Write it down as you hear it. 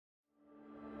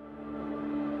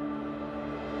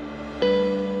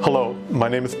Hello, my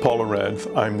name is Paul Lorenz.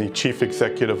 I'm the Chief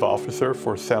Executive Officer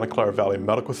for Santa Clara Valley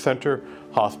Medical Center,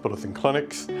 Hospitals and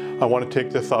Clinics. I want to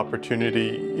take this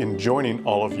opportunity in joining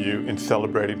all of you in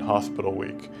celebrating Hospital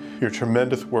Week. Your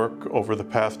tremendous work over the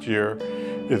past year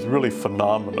is really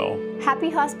phenomenal.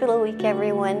 Happy Hospital Week,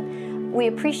 everyone. We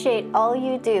appreciate all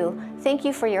you do. Thank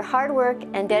you for your hard work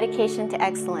and dedication to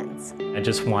excellence. I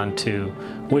just want to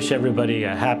wish everybody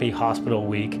a happy Hospital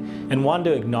Week and want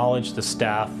to acknowledge the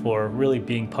staff for really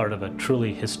being part of a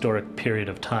truly historic period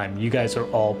of time. You guys are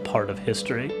all part of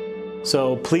history.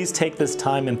 So please take this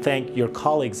time and thank your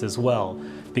colleagues as well,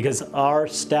 because our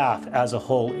staff as a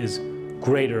whole is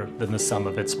greater than the sum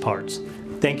of its parts.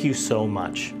 Thank you so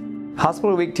much.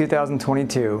 Hospital Week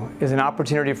 2022 is an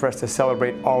opportunity for us to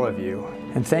celebrate all of you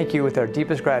and thank you with our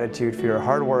deepest gratitude for your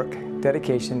hard work,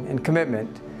 dedication, and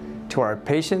commitment to our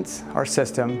patients, our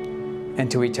system, and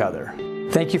to each other.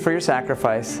 Thank you for your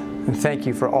sacrifice and thank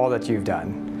you for all that you've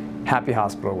done. Happy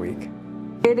Hospital Week.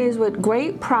 It is with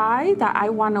great pride that I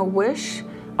want to wish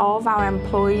all of our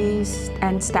employees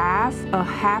and staff a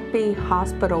happy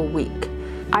Hospital Week.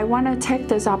 I want to take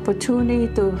this opportunity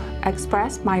to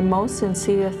express my most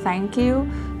sincere thank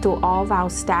you to all of our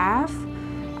staff,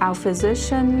 our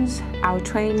physicians, our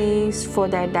trainees for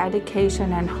their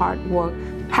dedication and hard work.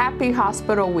 Happy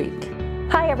Hospital Week.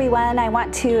 Hi everyone, I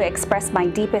want to express my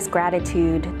deepest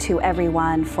gratitude to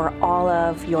everyone for all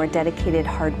of your dedicated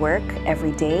hard work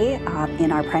every day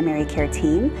in our primary care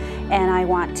team. And I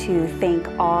want to thank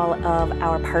all of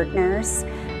our partners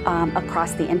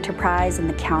across the enterprise and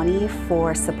the county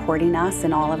for supporting us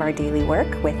in all of our daily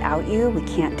work. Without you, we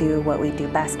can't do what we do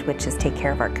best, which is take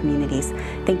care of our communities.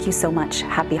 Thank you so much.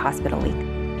 Happy Hospital Week.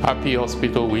 Happy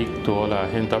Hospital Week to all our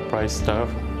enterprise staff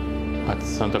at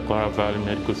Santa Clara Valley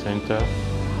Medical Center,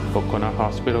 O'Connor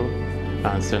Hospital,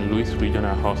 and St. Louis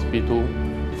Regional Hospital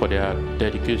for their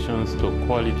dedications to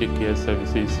quality care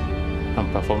services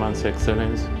and performance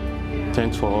excellence.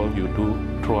 Thanks for all you do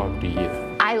throughout the year.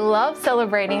 I love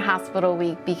celebrating Hospital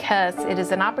Week because it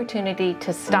is an opportunity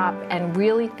to stop and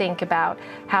really think about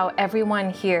how everyone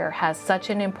here has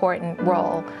such an important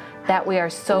role that we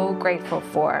are so grateful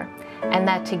for, and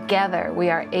that together we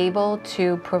are able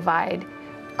to provide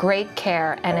great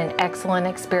care and an excellent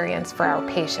experience for our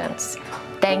patients.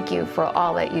 Thank you for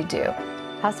all that you do.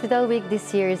 Hospital Week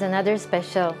this year is another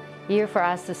special year for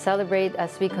us to celebrate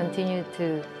as we continue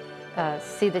to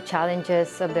see the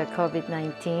challenges of the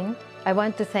COVID-19. I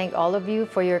want to thank all of you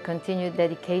for your continued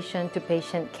dedication to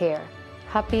patient care.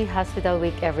 Happy Hospital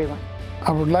Week, everyone.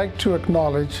 I would like to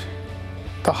acknowledge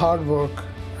the hard work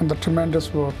and the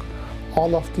tremendous work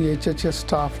all of the HHS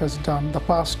staff has done the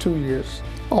past 2 years.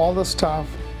 All the staff,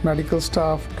 medical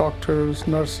staff, doctors,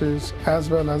 nurses, as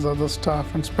well as other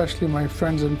staff, and especially my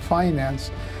friends in finance,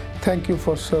 thank you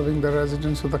for serving the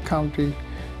residents of the county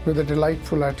with a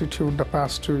delightful attitude the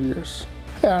past 2 years.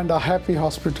 And a happy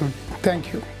hospital.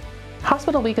 Thank you.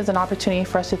 Hospital Week is an opportunity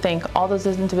for us to thank all those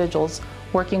individuals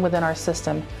working within our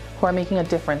system who are making a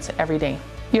difference every day.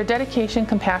 Your dedication,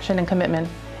 compassion, and commitment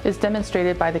is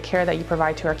demonstrated by the care that you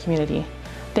provide to our community.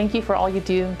 Thank you for all you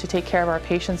do to take care of our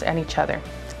patients and each other.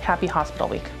 Happy Hospital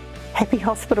Week. Happy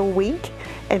Hospital Week,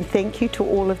 and thank you to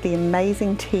all of the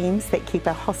amazing teams that keep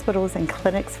our hospitals and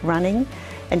clinics running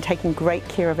and taking great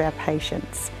care of our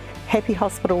patients. Happy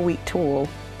Hospital Week to all.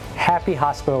 Happy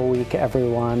Hospital Week,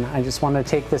 everyone. I just want to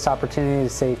take this opportunity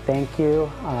to say thank you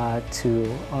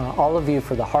to all of you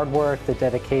for the hard work, the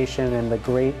dedication, and the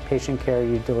great patient care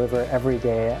you deliver every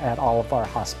day at all of our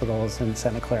hospitals in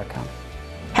Santa Clara County.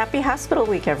 Happy Hospital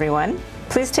Week, everyone.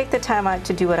 Please take the time out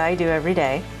to do what I do every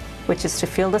day, which is to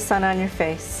feel the sun on your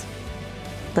face,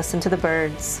 listen to the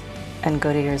birds, and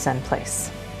go to your Zen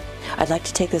place. I'd like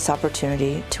to take this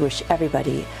opportunity to wish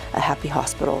everybody a happy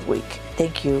Hospital Week.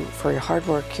 Thank you for your hard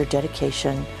work, your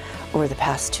dedication over the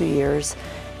past 2 years,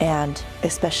 and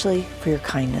especially for your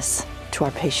kindness to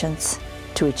our patients,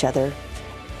 to each other,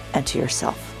 and to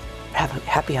yourself. Have a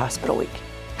happy Hospital Week.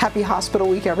 Happy Hospital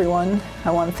Week, everyone. I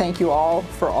want to thank you all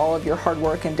for all of your hard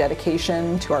work and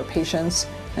dedication to our patients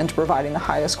and to providing the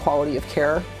highest quality of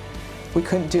care. We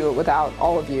couldn't do it without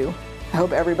all of you. I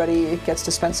hope everybody gets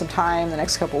to spend some time the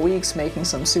next couple weeks making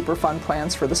some super fun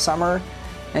plans for the summer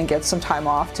and get some time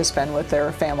off to spend with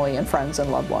their family and friends and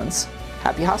loved ones.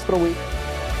 Happy Hospital Week.